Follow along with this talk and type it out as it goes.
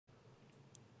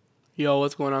Yo,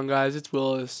 what's going on, guys? It's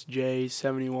Willis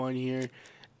J71 here,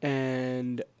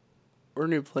 and we're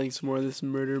gonna be playing some more of this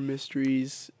murder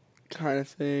mysteries kind of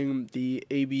thing. The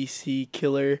ABC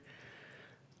killer.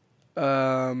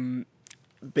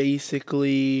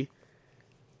 Basically,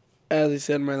 as I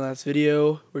said in my last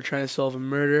video, we're trying to solve a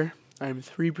murder. I'm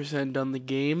 3% done the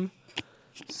game,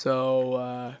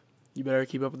 so you better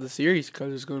keep up with the series because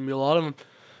there's gonna be a lot of them.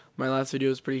 My last video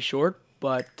was pretty short,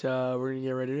 but we're gonna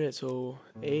get right into it. So,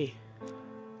 hey.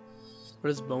 What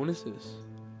is bonuses?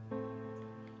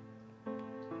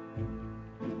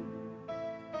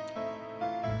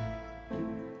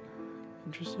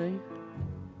 Interesting.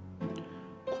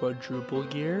 Quadruple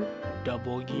gear,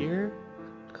 double gear,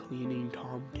 cleaning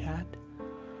tomcat,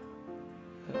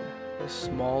 a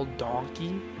small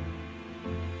donkey,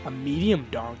 a medium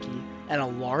donkey, and a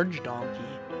large donkey.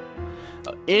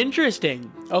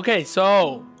 Interesting. Okay,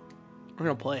 so we're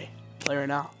gonna play right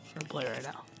now.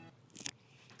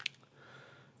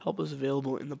 Help is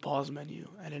available in the pause menu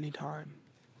at any time.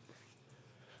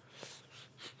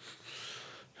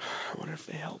 I wonder if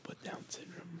they help with Down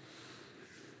syndrome.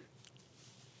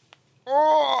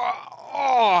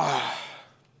 Oh.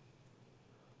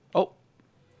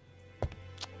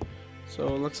 So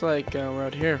it looks like we're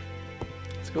out here.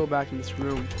 Let's go back in this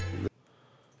room.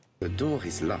 The door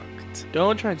is locked.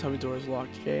 Don't try and tell me the door is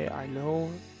locked, okay? I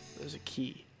know there's a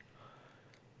key.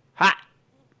 Ha!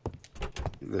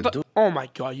 Oh my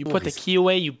god, you put the key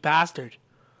away, you bastard.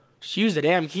 Just use the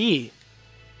damn key.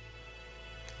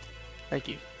 Thank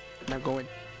you. Now go in.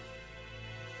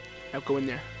 Now go in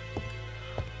there.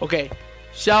 Okay,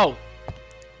 so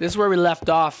this is where we left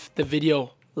off the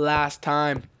video last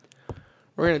time.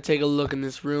 We're gonna take a look in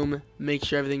this room, make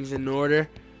sure everything's in order.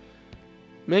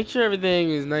 Make sure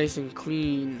everything is nice and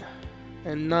clean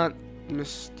and not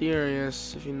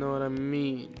mysterious, if you know what I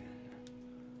mean.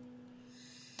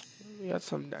 We got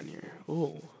something down here.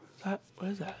 Oh, what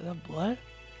is that? Is that blood?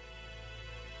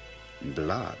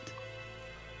 Blood.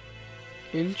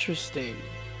 Interesting.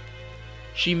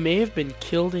 She may have been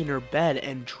killed in her bed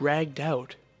and dragged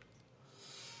out.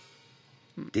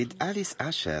 Did Alice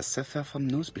Asher suffer from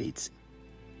nosebleeds?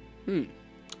 I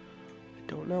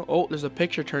don't know. Oh, there's a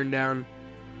picture turned down.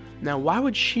 Now, why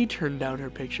would she turn down her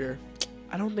picture?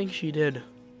 I don't think she did.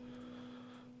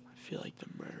 I feel like the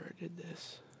murderer did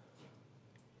this.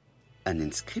 An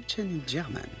inscription in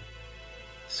German.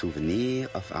 Souvenir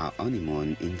of our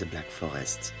honeymoon in the Black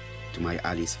Forest. To my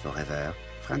Alice forever,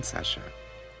 Franz Asher.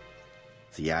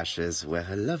 The Ashers were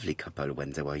a lovely couple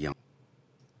when they were young.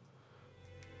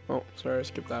 Oh, sorry, I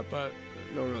skipped that, but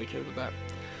no one really cares about that.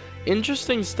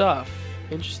 Interesting stuff.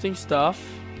 Interesting stuff.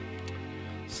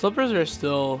 Slippers are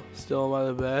still by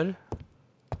the bed.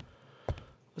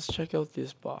 Let's check out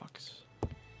this box.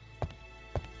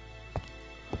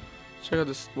 Check out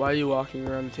this. Why are you walking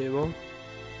around the table?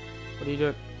 What are you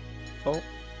doing? Oh.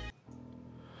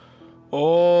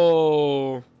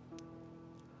 Oh.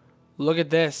 Look at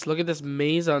this. Look at this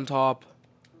maze on top.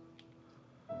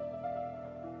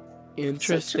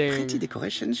 Interesting. Such a pretty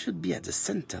decoration should be at the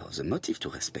center of the motif to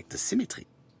respect the symmetry.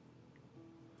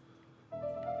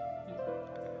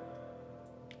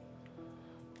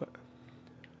 What?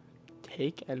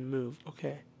 Take and move.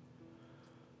 Okay.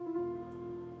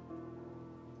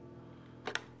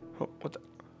 Oh, what the?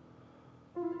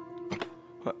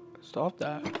 What? Stop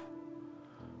that.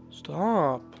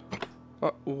 Stop.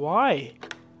 Why?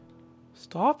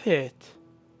 Stop it.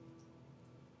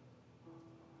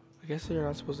 I guess you're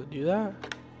not supposed to do that.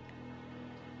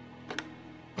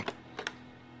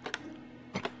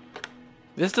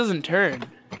 This doesn't turn.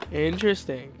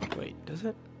 Interesting. Wait, does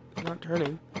it? It's not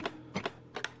turning.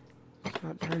 It's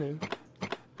not turning.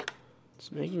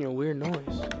 It's making a weird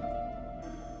noise.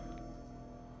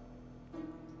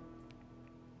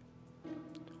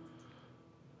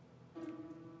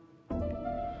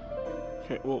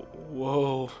 Okay,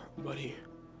 whoa, buddy.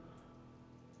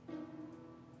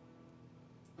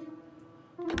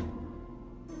 I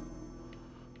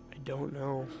don't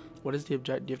know. What is the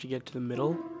objective? Do you have to get to the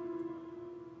middle?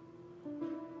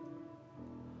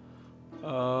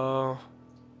 So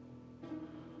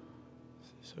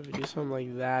if you do something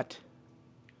like that,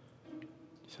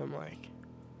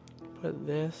 put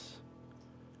this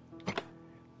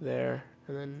there,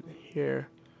 and then here,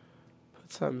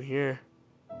 put something here,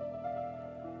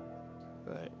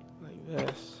 like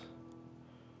this.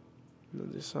 And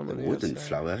then do something The on the wooden outside.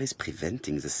 flower is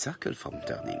preventing the circle from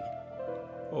turning.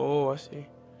 Oh, I see.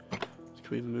 Can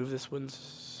we move this wooden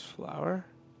flower?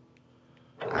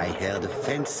 I heard a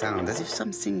faint sound as if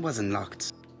something was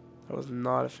unlocked. That was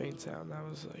not a faint sound. That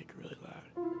was like really loud.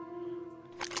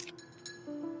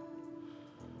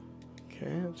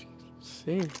 Okay, let's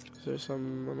see. Is there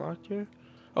some unlocked here?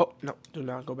 Oh, no. Do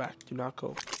not go back. Do not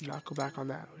go back on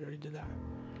that. We already did that.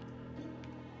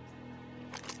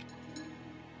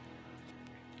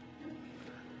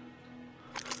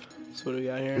 So what do we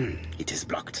got here? It is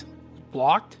blocked.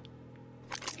 Blocked?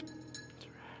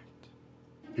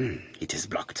 It is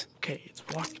blocked. Okay, it's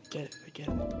blocked. Get it. I get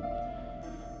it.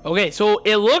 Okay, so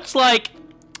it looks like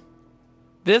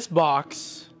this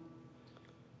box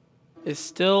is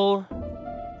still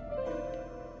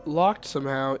locked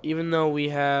somehow, even though we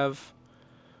have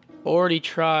already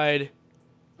tried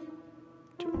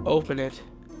to open it.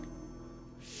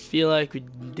 Feel like we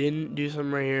didn't do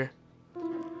something right here.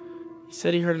 He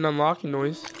said he heard an unlocking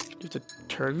noise. Do you have to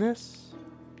turn this?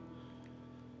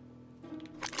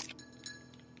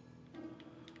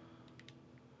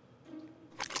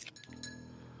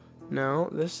 No,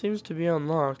 this seems to be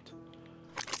unlocked.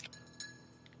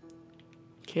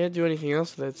 Can't do anything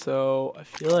else with it, so I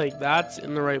feel like that's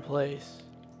in the right place.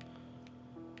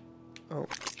 Oh.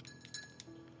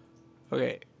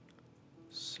 Okay.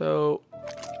 So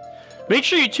make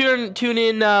sure you tune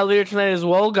in later tonight as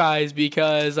well, guys,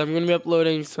 because I'm going to be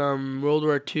uploading some World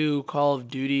War II Call of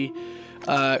Duty.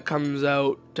 It comes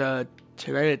out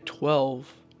tonight at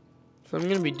 12. So I'm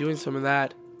going to be doing some of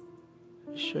that.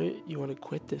 Sure you want to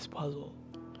quit this puzzle?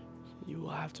 You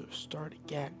will have to start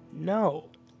again. No.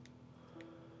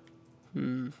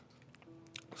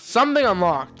 Something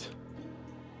unlocked.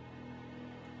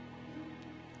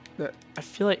 I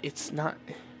feel like it's not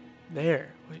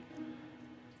there. Wait.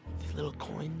 These little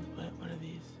coins? What are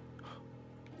these?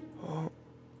 Oh.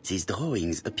 These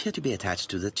drawings appear to be attached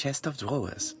to the chest of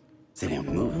drawers. They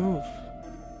won't move.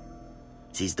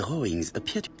 These drawings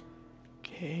appear to...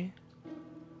 Okay.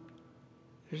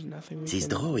 There's nothing we These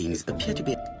can... drawings appear to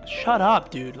be... Shut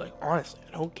up, dude. Like, honestly,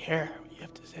 I don't care what you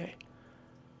have to say.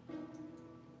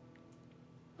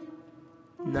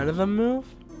 None of them move?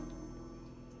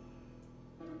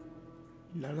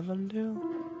 None of them do?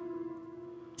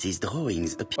 These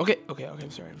drawings appear... Okay,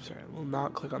 I'm sorry. I will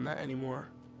not click on that anymore.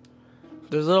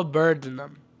 There's little birds in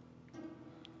them.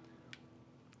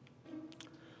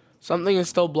 Something is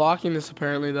still blocking this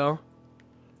apparently, though.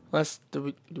 Unless,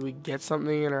 do we get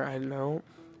something in our... I don't know.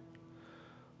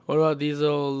 What about these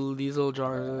little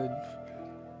jars?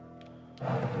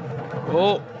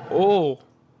 Oh!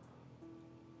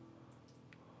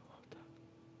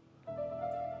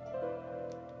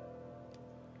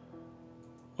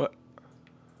 What?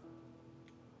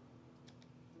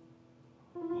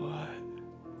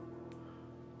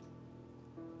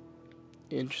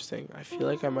 Interesting. I feel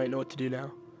like I might know what to do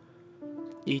now.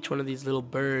 Each one of these little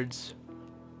birds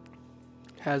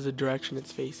has a direction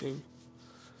it's facing.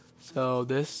 So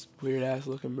this weird ass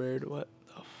looking bird, what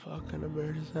the fuck kind of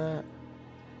bird is that?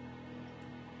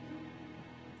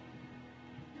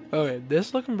 Okay,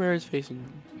 this looking bird is facing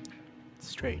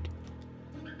straight.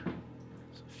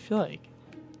 So I feel like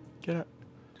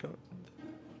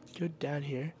go down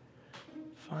here,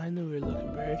 find the weird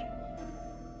looking bird.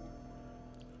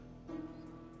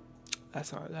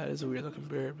 That is a weird looking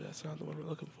bird, but that's not the one we're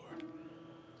looking for.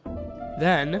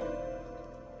 Then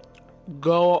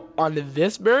go onto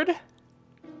this bird.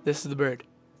 This is the bird.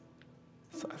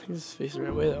 So I think this is facing the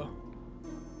right way though.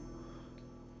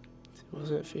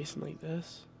 Wasn't it facing like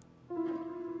this? I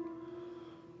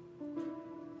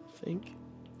think.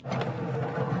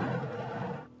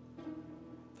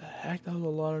 The heck, that was a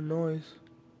lot of noise.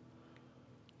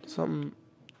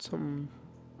 Something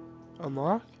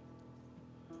unlock?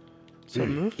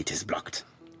 Something move? It is blocked.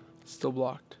 Still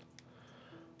blocked.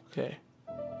 Okay.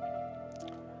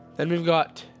 Then we've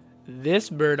got this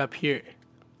bird up here,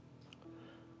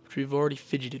 which we've already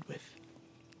fidgeted with.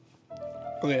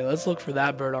 Okay, let's look for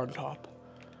that bird on top.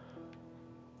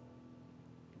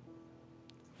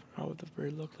 I forgot what the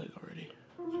bird looked like already.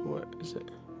 What is it?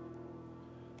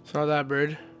 It's not that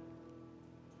bird.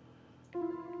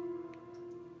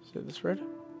 Is it this bird?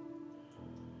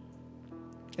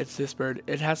 It's this bird.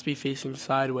 It has to be facing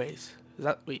sideways.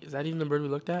 Wait, is that even the bird we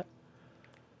looked at?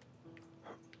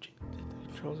 Oh, gee,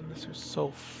 the controls in this are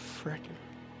so frickin'.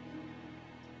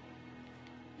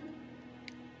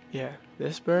 Yeah,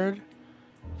 this bird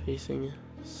facing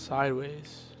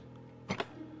sideways.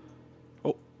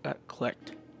 Oh, that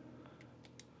clicked.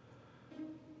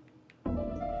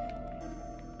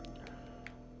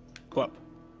 Go up.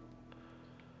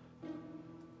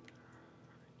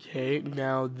 Okay,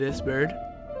 now this bird.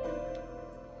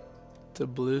 It's a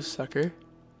blue sucker.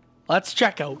 Let's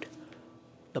check out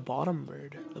the bottom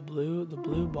bird. The blue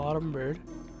bottom bird.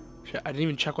 Shit, I didn't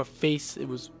even check what face it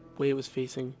was, way it was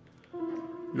facing.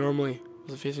 Normally.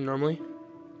 Was it facing normally?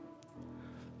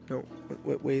 No,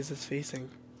 what way is this facing?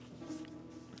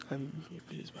 I'm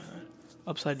confused by that.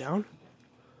 Upside down?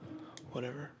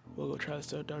 Whatever. We'll go try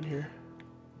this out down here.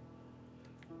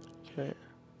 Okay.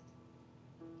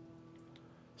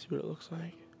 See what it looks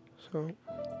like. So,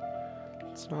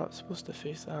 it's not supposed to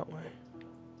face that way.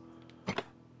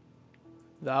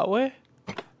 That way?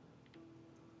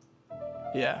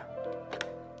 Yeah.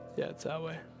 Yeah, it's that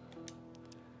way.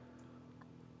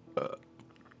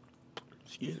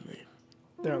 Excuse me.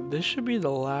 Now, this should be the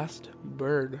last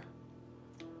bird.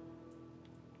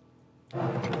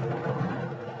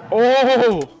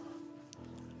 Oh!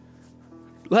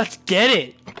 Let's get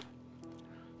it!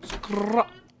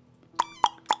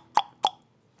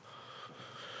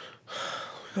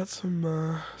 Got some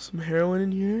heroin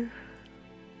in here.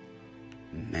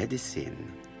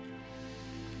 Medicine.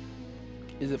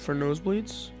 Is it for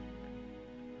nosebleeds?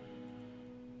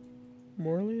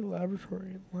 Morley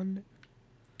Laboratory, London.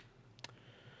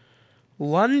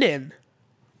 London!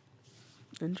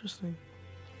 Interesting.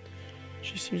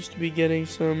 She seems to be getting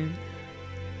some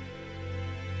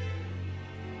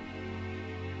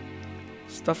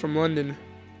stuff from London.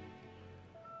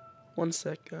 One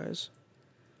sec, guys.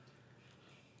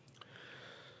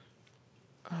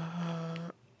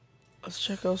 Let's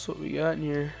check else what we got in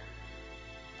here.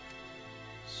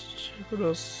 Let's check what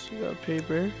else we got.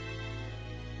 Paper.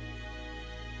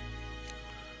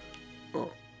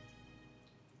 Oh.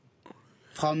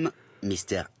 From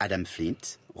Mr. Adam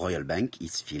Flint, Royal Bank,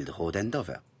 Eastfield Road,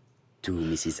 Andover. To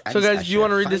Mrs. So Alice guys, if Asher, you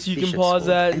want to read 5 this, you can Bishops pause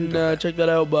Road, that and Andover. check that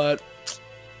out, but...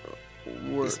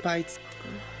 Despite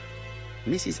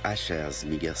Mrs. Asher's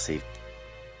meager save.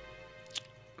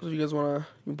 So if you guys want to,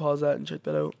 you can pause that and check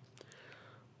that out.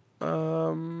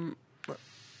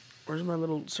 Where's my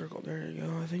little circle? There you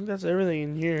go. I think that's everything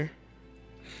in here.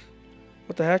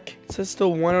 What the heck? It says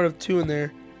still 1 out of 2 in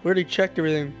there. We already checked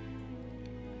everything.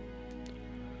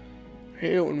 I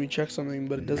hate it when we check something,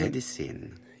 but it doesn't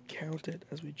Medicine. count it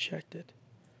as we checked it.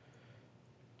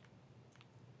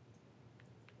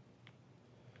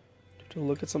 To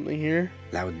look at something here.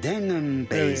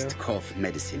 Laudanum-based cough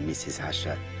medicine, Mrs.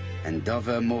 Asher.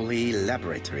 Andover Morley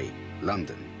Laboratory,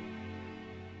 London.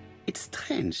 It's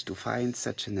strange to find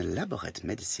such an elaborate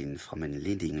medicine from a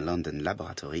leading London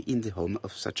laboratory in the home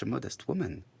of such a modest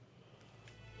woman.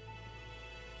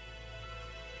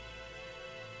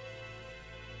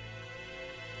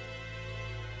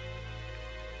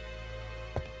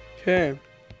 Okay.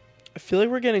 I feel like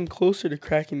we're getting closer to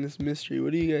cracking this mystery.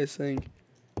 What do you guys think?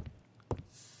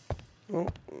 Oh,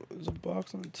 there's a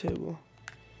box on the table.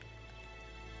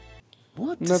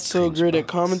 What I'm a not so strange great at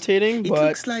box. commentating, It but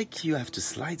looks like you have to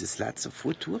slide the slats of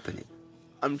wood to open it.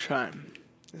 I'm trying.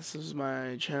 This is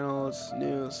my channel. It's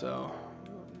new, so...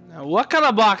 Now, what kind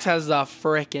of box has the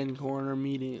frickin' corner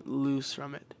meeting loose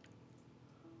from it?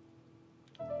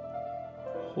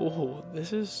 Oh,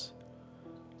 this is...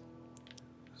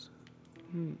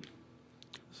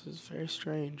 This is very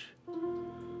strange.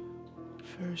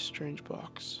 Very strange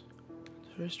box.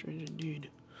 It's very strange indeed.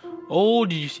 Oh,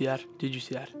 did you see that? Did you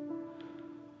see that?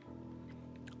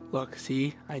 Look,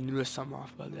 see? I knew there was something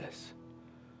off about this.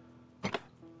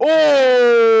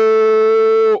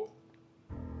 Oh!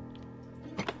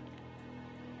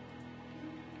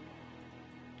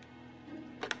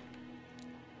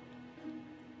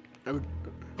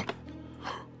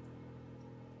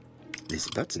 This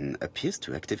button appears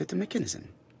to activate the mechanism.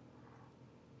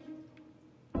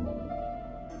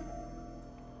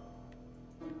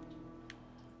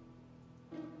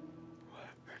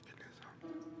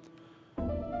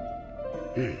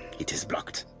 It is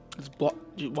blocked. It's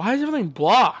blocked. Why is everything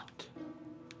blocked?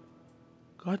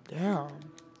 God damn.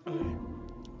 Okay.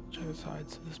 Check the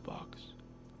sides of this box.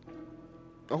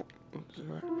 Oh, oops,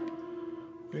 right.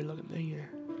 Weird looking thing here.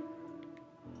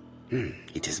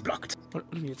 It is blocked. What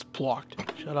do you mean it's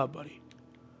blocked? Shut up, buddy.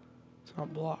 It's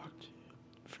not blocked.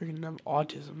 You freaking have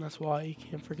autism. That's why you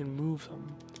can't freaking move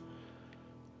something.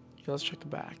 Okay, let's check the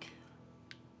back.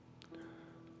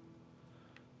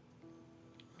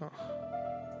 Oh.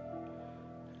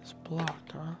 It's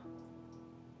blocked, huh?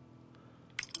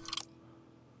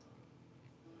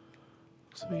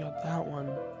 So we got that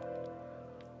one.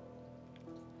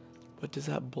 But does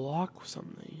that block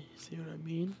something? You see what I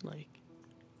mean? Like,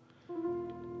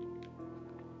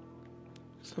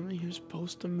 something you're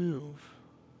supposed to move.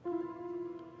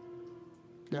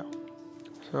 No.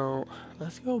 So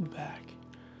let's go back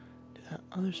to that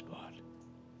other spot.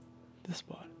 This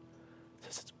spot. It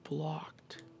says it's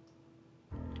blocked.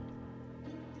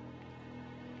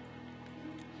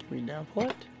 Can we now pull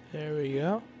it? There we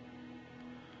go.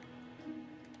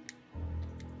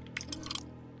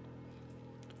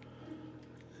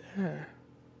 There.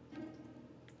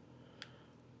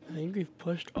 I think we've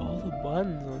pushed all the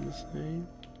buttons on this thing.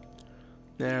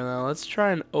 There, now let's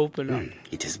try and open up.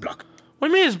 It is blocked. What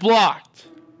do you mean it's blocked?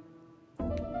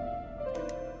 God.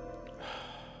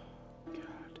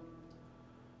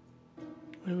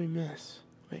 What did we miss?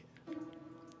 Wait.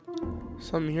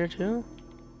 Something here too?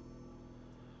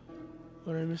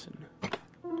 What am I missing?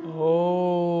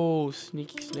 Oh,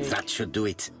 sneaky snake. That should do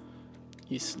it.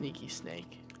 You sneaky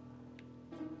snake.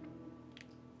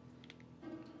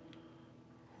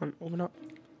 Open up.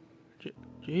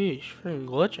 Jeez, freaking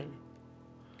glitching.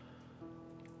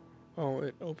 Oh,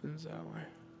 it opens that way.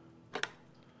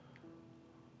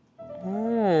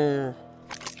 Oh.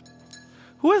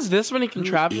 Who has this many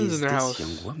contraptions in their house? Who is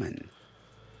this young woman?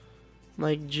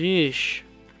 Like, jeesh.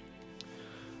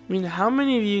 I mean, how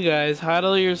many of you guys hide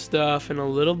all your stuff in a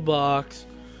little box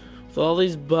with all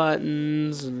these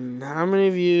buttons? And how many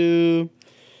of you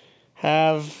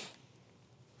have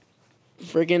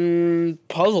freaking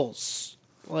puzzles?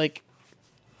 Like,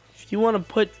 if you want to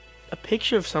put a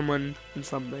picture of someone in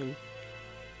something,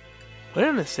 put it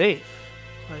in a safe.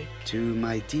 Like, To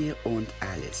my dear Aunt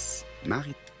Alice,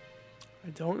 Marie. I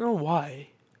don't know why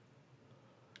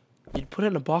you'd put it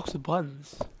in a box with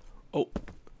buttons. Oh,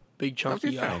 big Have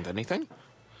chunky you guy. found anything?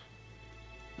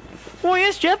 Oh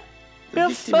yes, Chip. The Yeah,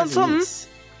 victim found has a something. niece.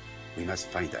 We must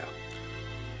find her.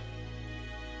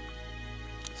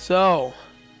 So,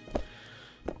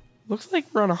 looks like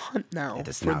we're on a hunt now Let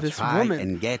us for now this try woman.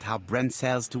 and get our brain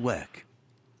cells to work.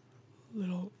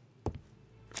 Little.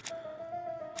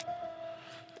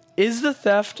 Is the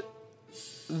theft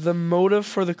the motive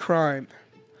for the crime?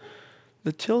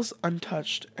 The till's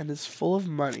untouched and is full of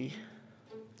money.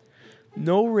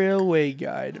 No railway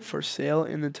guide for sale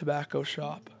in the tobacco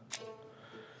shop.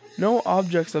 No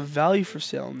objects of value for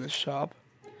sale in this shop.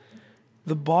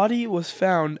 The body was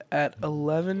found at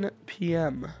 11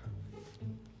 p.m.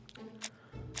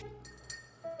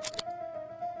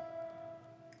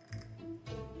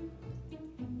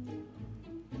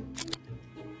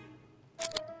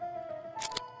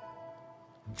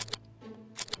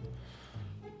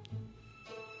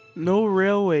 No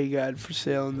railway guide for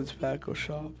sale in the tobacco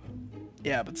shop.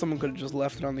 Yeah, but someone could have just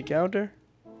left it on the counter,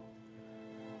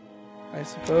 I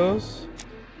suppose.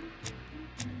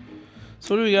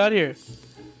 So what do we got here?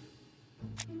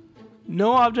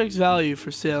 No objects value for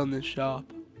sale in this shop.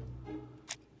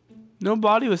 No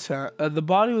body was found. The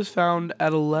body was found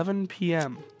at 11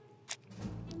 p.m.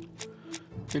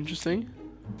 Interesting.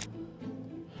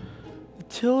 The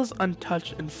till is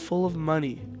untouched and full of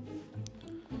money.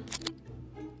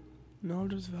 No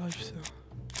objects value for sale.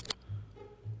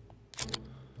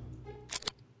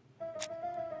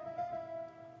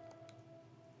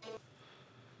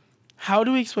 How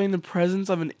do we explain the presence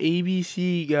of an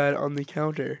ABC guide on the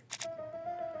counter?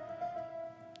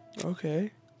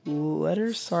 Okay.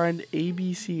 Letter signed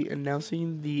ABC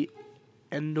announcing the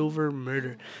Endover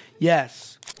murder.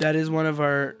 Yes, that is one of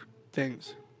our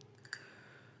things.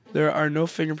 There are no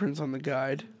fingerprints on the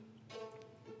guide.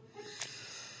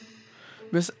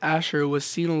 Miss Asher was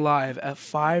seen alive at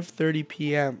 5:30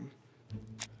 p.m.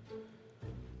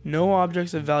 No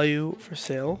objects of value for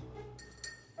sale.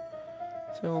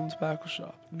 Sale in the tobacco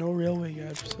shop. No railway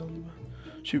guide for sale in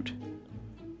the... Shoot.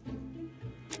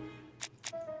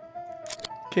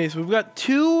 Okay, so we've got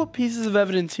two pieces of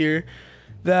evidence here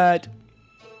that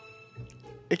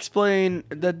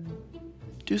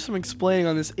do some explaining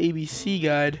on this ABC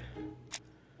guide.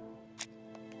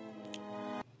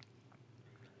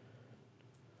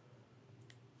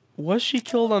 Was she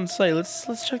killed on site?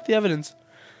 Let's check the evidence.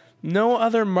 No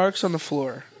other marks on the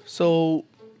floor. So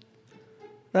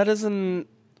that is a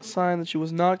sign that she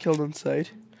was not killed on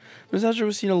site. Miss Asher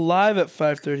was seen alive at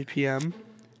 5:30 p.m.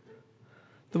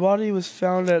 The body was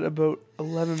found at about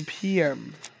 11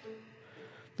 p.m.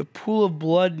 The pool of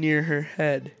blood near her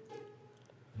head.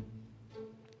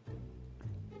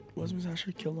 Was Miss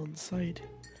Asher killed on site?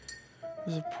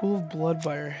 There's a pool of blood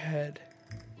by her head,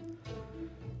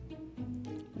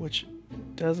 which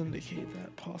does indicate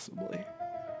that, possibly.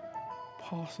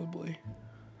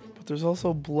 But there's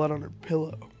also blood on her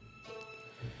pillow.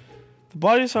 The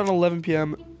body was found at 11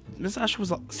 p.m. Miss Asher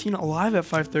was seen alive at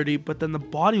 5:30, but then the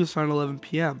body was found at 11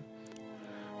 p.m.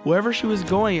 Wherever she was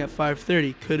going at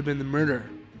 5:30 could have been the murderer.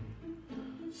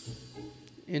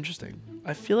 Interesting.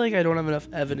 I feel like I don't have enough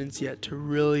evidence yet to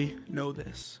really know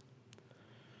this.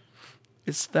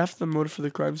 Is theft the motive for the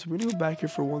crime? So I'm going to go back here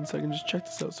for 1 second, just check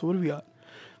this out. So what do we got?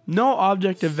 No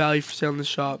object of value for sale in the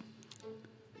shop.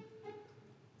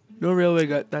 No railway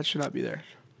guide. That should not be there.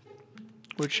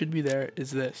 What should be there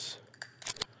is this.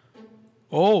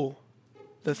 Oh,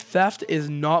 the theft is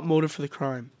not motive for the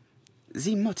crime.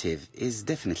 The motive is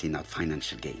definitely not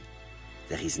financial gain.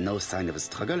 There is no sign of a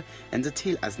struggle, and the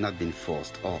till has not been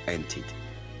forced or emptied.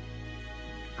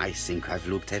 I think I've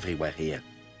looked everywhere here.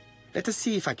 Let us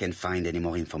see if I can find any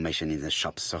more information in the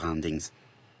shop's surroundings.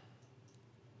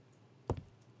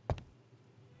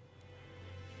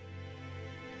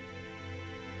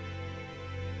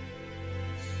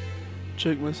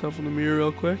 Check myself in the mirror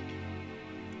real quick.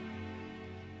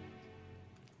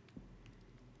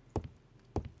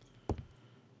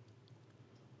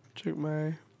 Check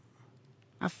my...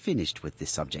 I've finished with this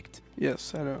subject.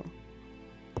 Yes, I know.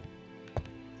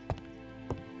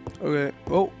 Okay.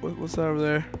 Oh, what's that over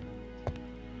there?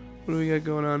 What do we got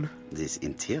going on? This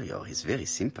interior is very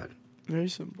simple. Very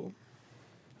simple.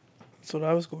 That's what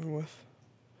I was going with.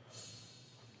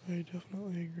 I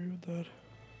definitely agree with that.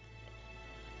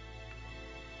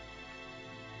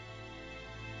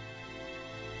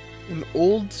 An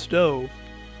old stove.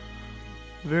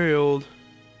 Very old.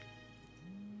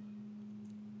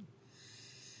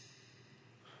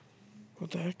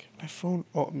 What the heck? My phone.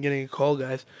 Oh, I'm getting a call,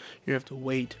 guys. You have to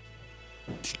wait.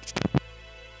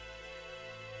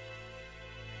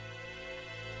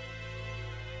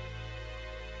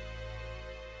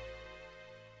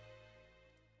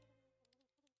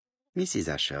 Mrs.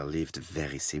 Asher lived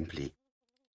very simply.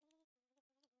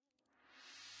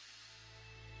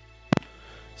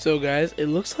 So guys, it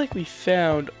looks like we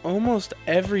found almost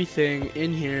everything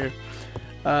in here.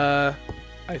 I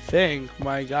think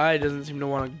my guy doesn't seem to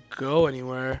want to go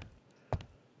anywhere.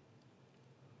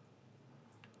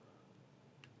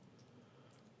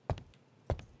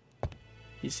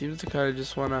 He seems to kind of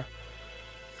just want to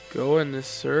go in this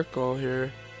circle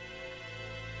here.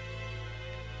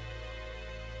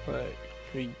 Like,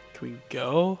 can we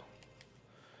go?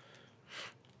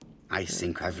 I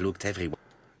think I've looked everywhere.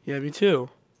 Yeah, me too.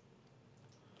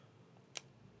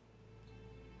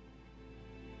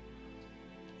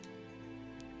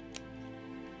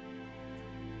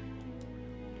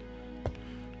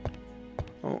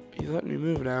 Oh, he's letting me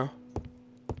move now.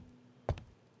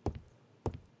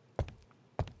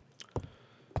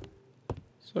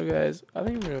 So guys, I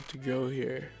think we're gonna have to go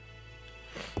here.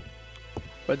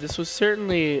 But this was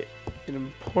certainly an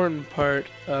important part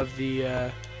of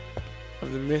the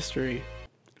mystery.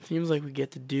 It seems like we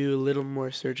get to do a little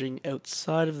more searching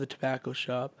outside of the tobacco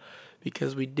shop,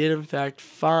 because we did in fact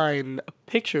find a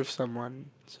picture of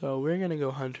someone. So we're gonna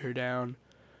go hunt her down.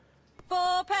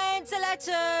 4 pence a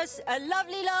lettuce, a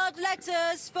lovely large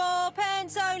lettuce, 4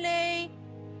 pence only.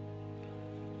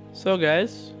 So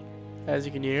guys, as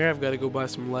you can hear, I've got to go buy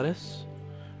some lettuce.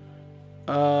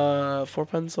 4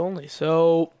 pence only.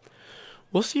 So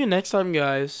we'll see you next time,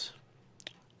 guys,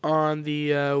 on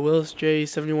the Willis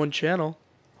J71 channel.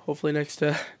 Hopefully next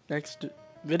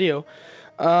video.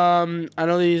 I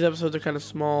know these episodes are kind of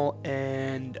small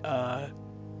and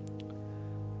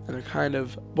they're kind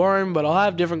of boring, but I'll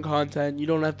have different content. You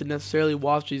don't have to necessarily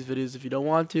watch these videos if you don't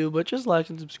want to, but just like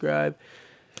and subscribe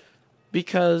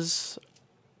because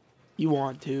you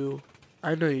want to.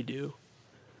 I know you do.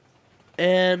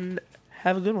 And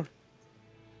have a good one.